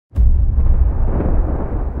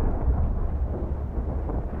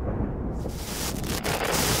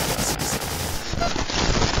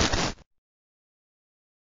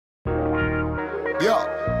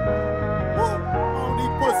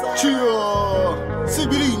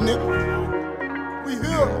CBD, nigga. We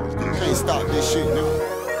here. Can't stop this shit, nigga.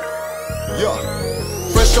 Yeah.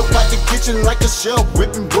 Fresh up out the kitchen like a chef,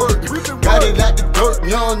 whipping work. Got it out the dirt,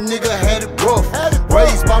 young nigga had it rough.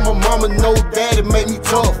 Raised by my mama, no daddy, made me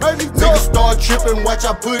tough. Niggas start tripping, watch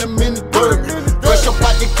I put him in the dirt. Fresh up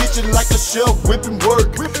out the kitchen like a chef, whipping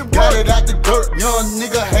work. Got it out the dirt, young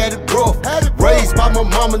nigga had it rough. Raised by my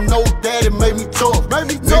mama, no daddy, made me tough.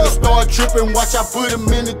 Niggas start tripping, watch I put him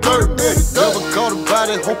in the dirt. Never caught a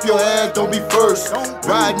body, hope your ass don't be first.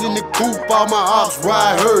 Riding in the coupe, all my ops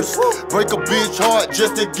ride hearse. Break a bitch heart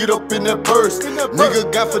just to get up in that purse.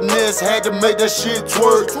 Nigga got finesse, had to make that shit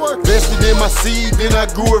twerk. Vested in my seed, then I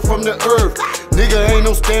grew it from the earth. Nigga ain't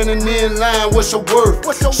no standing in line, what's your worth?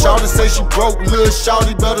 Shawty say she broke, little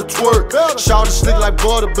shawty better twerk. Shawty slick like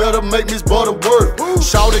butter, better make Miss Butter work.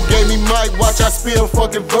 Shawty gave me mic, watch I spill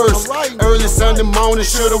fucking verse. Early Sunday morning,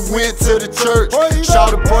 should've went to the church.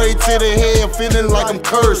 Shawty prayed to the head, feeling like I'm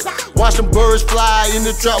cursed. Watch them birds fly in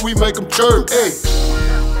the trap, we make them chirp. Hey,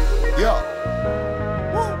 yeah.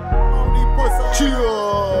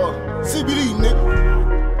 Chill, CBD,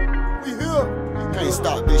 nigga. We here. Can't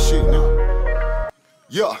stop this shit, nigga.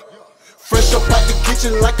 Yeah. Fresh up out the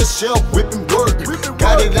kitchen like a chef, whipping work.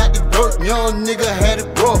 Got it out the dirt, young nigga had it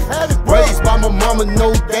rough. Raised by my mama,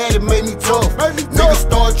 no daddy, made me tough. Niggas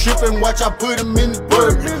start tripping, watch I put him in the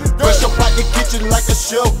dirt. Fresh up out the kitchen like a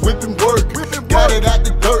chef, whipping work. Got it out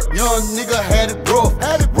the dirt, young nigga had it rough.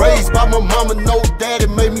 Raised by my mama, no daddy,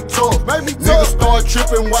 made me tough. Niggas start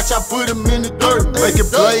tripping, watch I put him in the dirt. Make it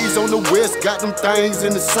blaze on the west, got them things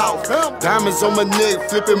in the south. Diamonds on my neck,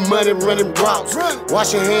 flipping money, running routes.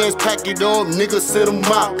 Wash your hands, pack it up, nigga, set them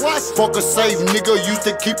out. Fuck a safe, nigga, used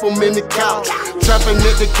to keep them in the couch. Trapping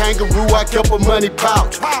at the kangaroo, I kept a money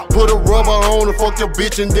pouch. Put a rubber on and fuck your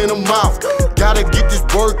bitch and then I'm out. Gotta get this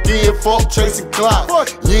work in, fuck chasing clout.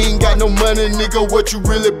 You ain't got no money, nigga, what you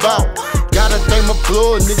really bout? Gotta thank my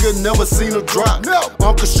plug, nigga, never seen a drop.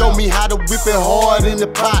 Uncle showed me how to whip it hard in the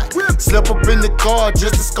pot. Slept up in the car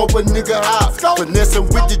just to scope a nigga out. Finessing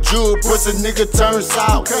with the jewel, pussy nigga turn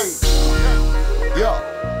south. Yeah.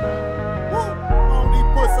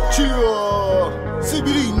 Chill,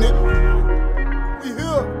 CBD, nigga. We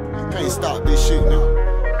here. Can't stop this shit,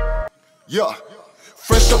 nigga. Yeah.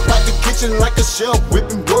 Fresh up out the kitchen like a chef,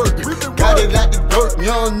 whipping work. Got it out the dirt,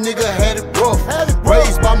 young nigga had it rough.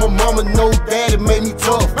 Raised by my mama, no daddy, made me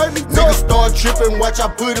tough. Niggas start tripping, watch I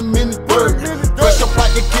put him in the dirt. Fresh up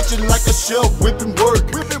out the kitchen like a chef, whipping work.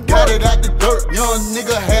 Got it out the dirt, young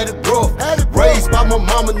nigga had it rough. Raised by my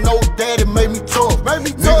mama, no daddy, made me tough.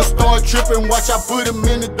 Niggas start tripping, watch I put him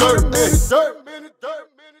in the dirt.